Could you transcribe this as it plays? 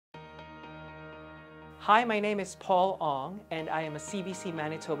Hi, my name is Paul Ong, and I am a CBC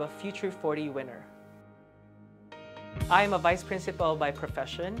Manitoba Future 40 winner. I am a vice principal by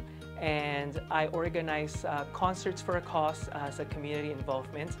profession, and I organize concerts for a cause as a community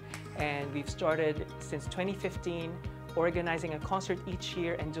involvement. And we've started since 2015, organizing a concert each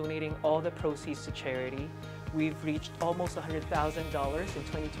year and donating all the proceeds to charity. We've reached almost $100,000 in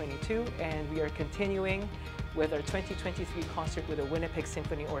 2022, and we are continuing with our 2023 concert with the Winnipeg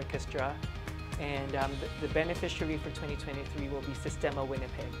Symphony Orchestra. And the beneficiary for 2023 will be Sistema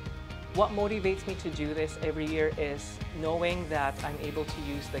Winnipeg. What motivates me to do this every year is knowing that I'm able to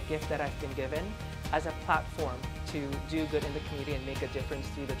use the gift that I've been given as a platform to do good in the community and make a difference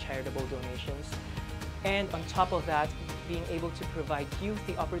through the charitable donations. And on top of that, being able to provide youth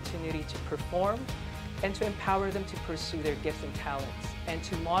the opportunity to perform and to empower them to pursue their gifts and talents and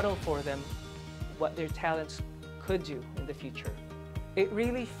to model for them what their talents could do in the future. It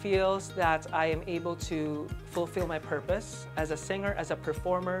really feels that I am able to fulfill my purpose as a singer, as a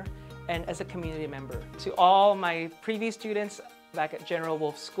performer, and as a community member. To all my previous students back at General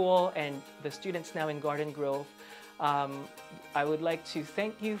Wolf School and the students now in Garden Grove, I would like to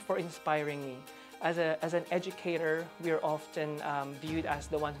thank you for inspiring me. As an educator, we are often viewed as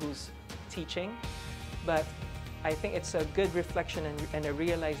the one who's teaching, but I think it's a good reflection and a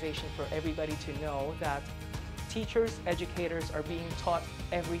realization for everybody to know that teachers, educators are being taught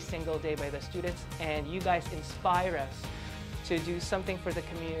every single day by the students, and you guys inspire us to do something for the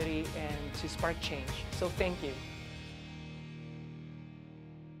community and to spark change. So thank you.